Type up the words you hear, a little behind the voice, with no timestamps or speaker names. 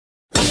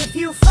If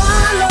you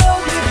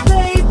follow me,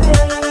 baby,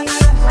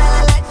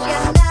 I'll let you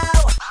know.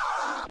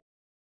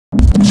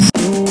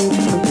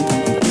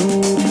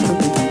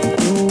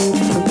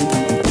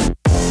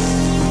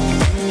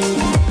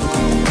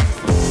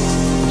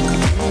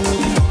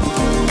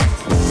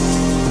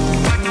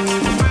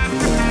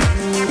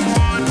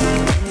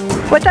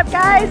 What's up,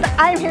 guys?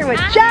 I'm here with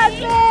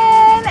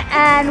Jasmine,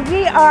 and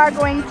we are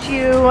going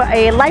to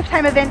a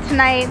Lifetime event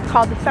tonight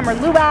called the Summer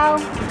Luau,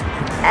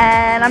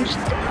 and I'm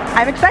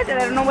excited. I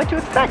don't know what to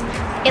expect.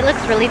 It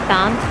looks really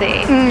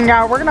fancy.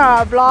 Yeah, we're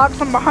gonna vlog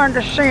some behind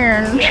the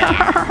scenes.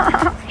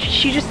 Yeah.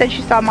 She just said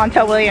she saw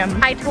Montel Williams.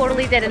 I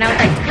totally did, and I was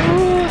like,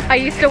 ooh, I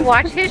used to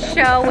watch his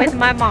show with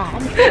my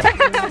mom.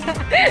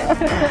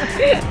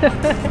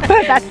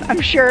 But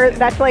I'm sure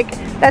that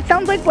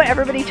sounds like what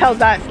everybody tells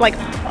us. Like,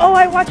 oh,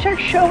 I watch our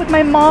show with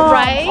my mom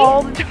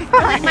all the time.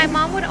 Like, my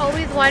mom would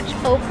always watch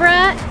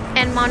Oprah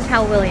and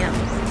Montel Williams.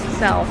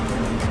 So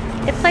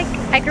it's like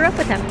I grew up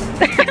with him.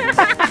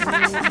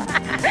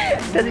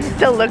 Does he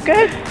still look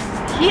good?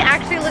 He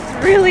actually looks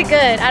really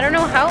good. I don't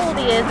know how old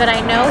he is, but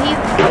I know he's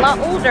a lot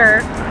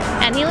older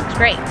and he looks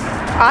great.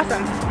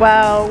 Awesome.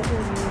 Well,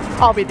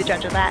 I'll be the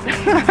judge of that.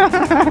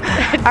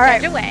 All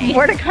right, away.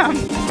 More to come.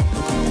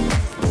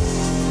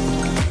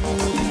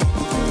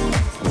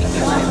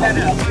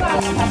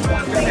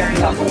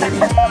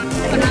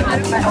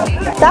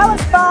 That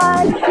was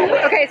fun.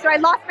 Okay, so I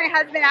lost my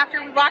husband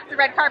after we walked the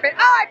red carpet.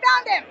 Oh, I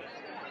found him.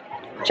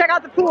 Check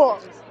out the pool.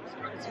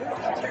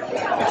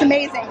 It's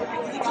amazing.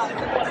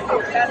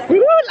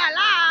 Ooh la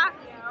la.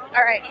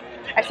 All right,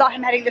 I saw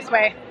him heading this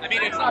way.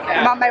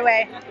 I'm on my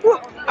way. Ooh,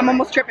 I'm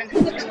almost tripping.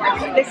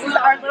 This is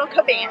our little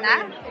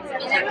cabana.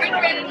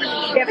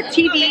 We have a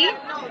TV.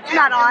 It's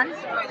not on.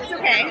 It's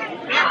okay.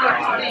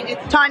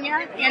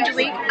 Tanya,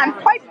 Angelique. I'm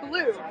quite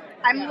blue.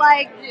 I'm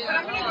like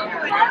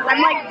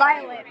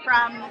Violet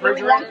from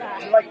Willy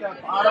Wonka. You like the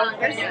bottom?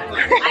 I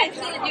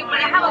see the dude, but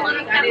I have a lot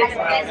of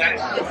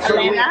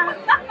Elena.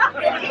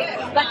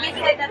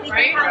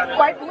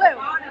 Quite blue.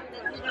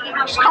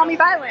 Just call me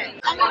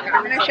Violet.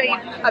 I'm going to show you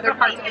other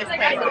parts of this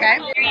place, okay?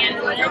 Let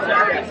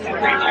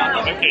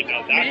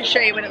me just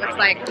show you what it looks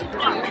like.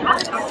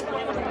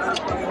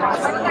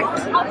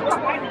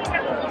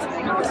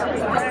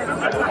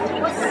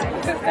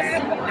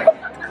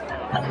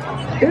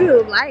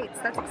 Ooh, lights.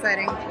 That's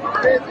exciting.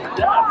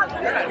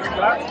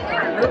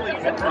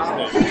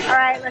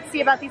 Alright, let's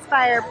see about these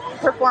fire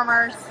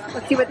performers.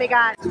 Let's see what they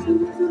got.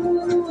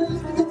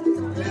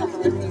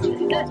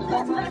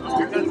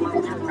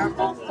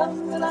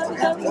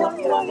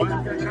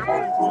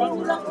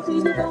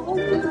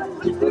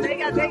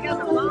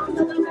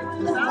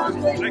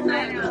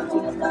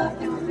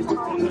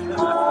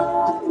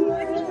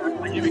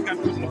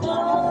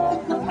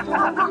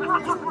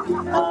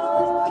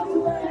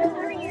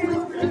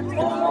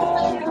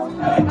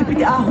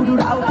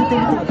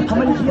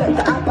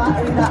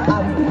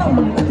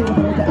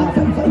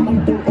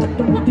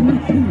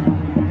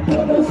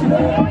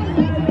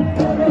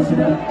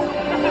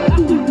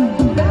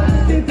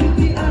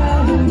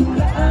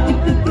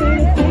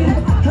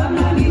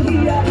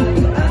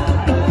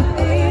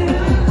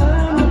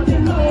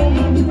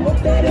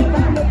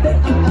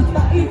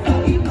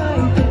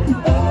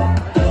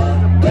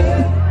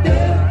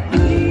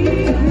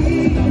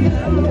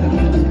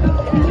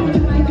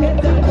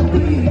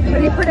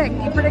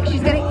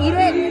 She's gonna eat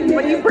it?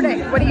 What do you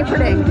predict? What do you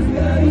predict?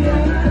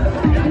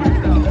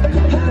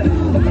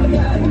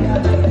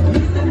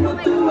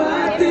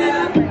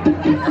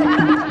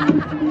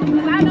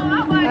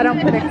 I don't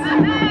predict.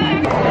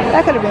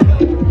 That could have been me.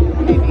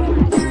 Maybe.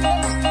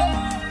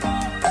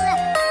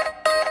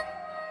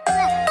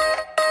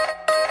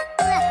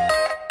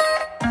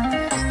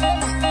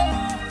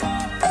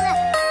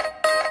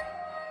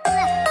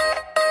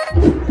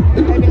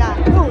 Maybe not.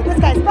 Ooh, this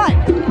guy's fun.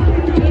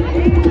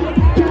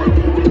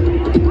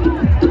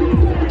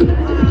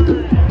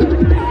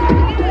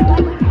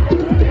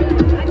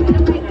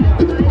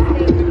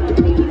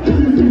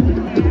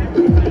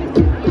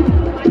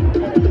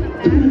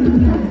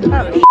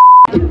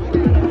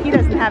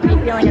 Have any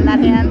feeling in that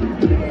hand.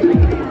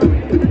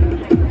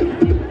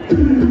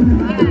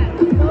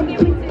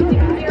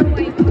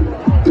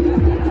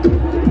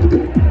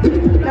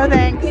 No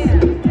thanks.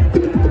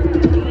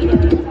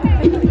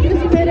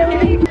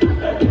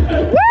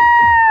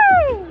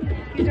 Woo!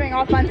 He's doing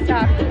all fun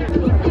stuff.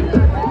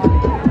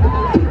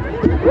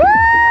 Woo!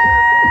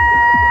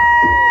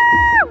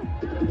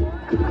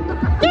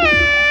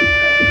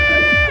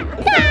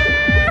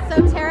 Yeah! So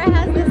Terra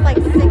has this like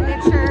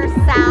signature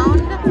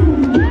sound.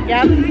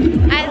 Yep.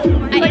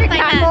 Like a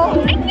cackle.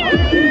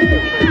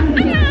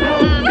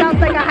 Sounds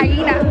like a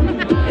hyena.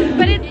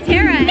 But it's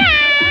Terra.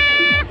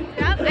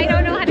 Yep, I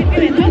don't know how to do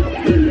it.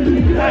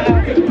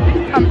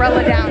 Uh-oh.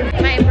 Umbrella down.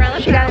 My umbrella.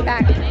 She got it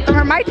back. From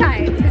her Mai Tai.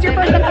 It's your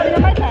first time having a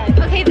Mai Tai.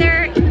 Okay,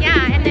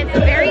 and it's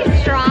very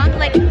strong.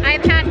 Like,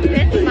 I've had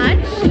this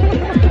much.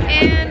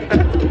 And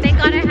thank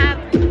God I have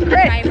a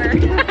driver.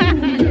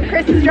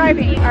 Chris is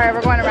driving. Alright,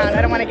 we're going around.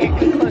 I don't want to get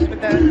too close with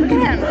the... Look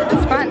at him.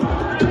 It's fun.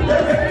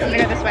 I'm going to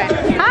go this way.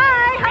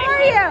 Hi, how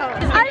are you?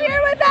 I'm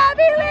here with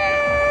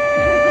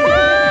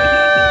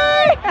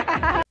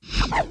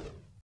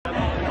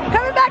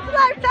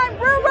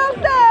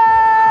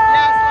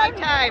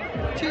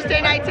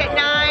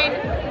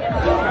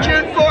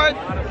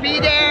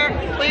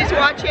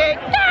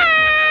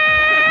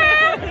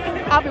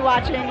I'll be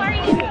watching.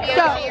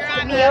 So,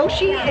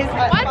 Miyoshi is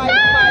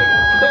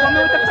the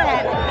woman with the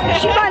plan.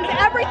 She runs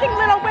everything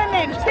Little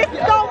Women. This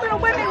is all Little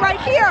Women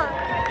right here.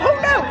 Who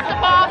knew?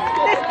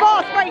 This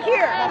boss right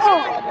here.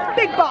 Oh,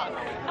 big boss.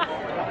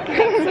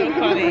 So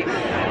funny.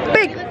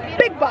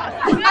 Big boss.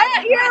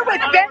 I'm here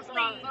with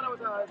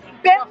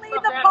Bentley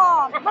the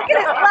Palm. Look at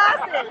his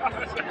glasses.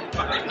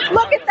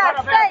 Look at that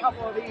face.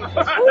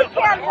 Who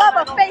can't love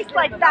a face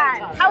like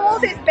that? How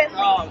old is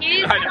Bentley?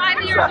 He's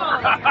 5 years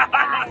old.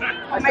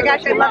 Oh my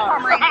gosh, I love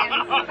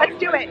Pomeranians. Let's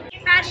do it.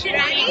 Fashion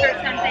week or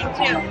something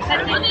too.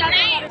 That's his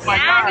name.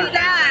 Yeah, he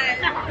does.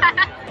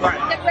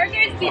 The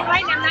burger is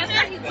behind him. That's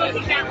why he's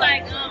looking at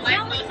like, oh, I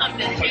know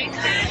something changed.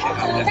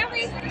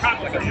 Really?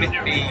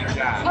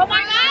 Oh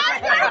my God!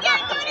 I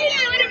can't do it.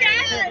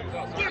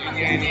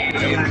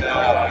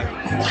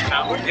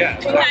 What is that?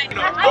 He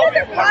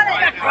doesn't want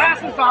it.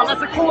 Glasses on.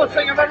 That's the coolest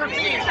thing I've ever seen.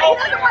 He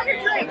doesn't want your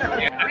drink.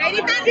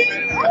 Ready, Bentley?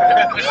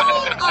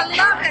 Oh, I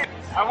love it.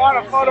 I want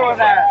a photo of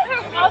that.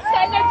 I'll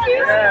send it to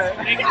you.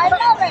 I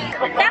love it.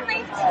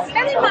 Bentley,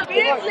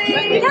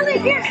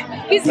 here.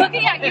 He's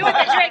looking at you with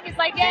the drink. He's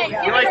like, hey.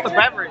 He likes the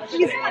beverage.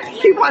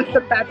 He wants the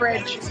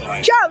beverage.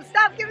 Joe,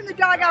 stop giving the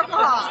dog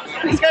alcohol.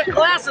 He's got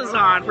glasses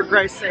on, for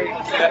Christ's sake.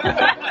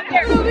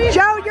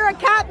 Joe, you're a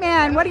cat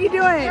man. What are you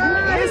doing?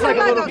 He's like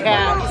a little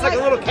cat. He's like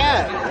a little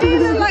cat.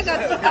 He's like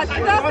a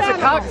He wants a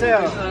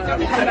cocktail.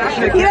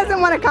 He doesn't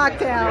want a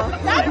cocktail.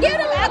 Stop giving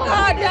him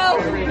alcohol,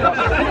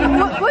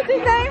 Joe. What's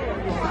his name?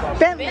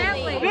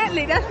 Bentley.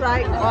 Bentley, that's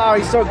right. Wow,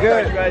 he's so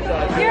good.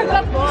 You're a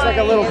good boy. He's like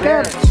a little Good.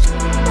 parrot.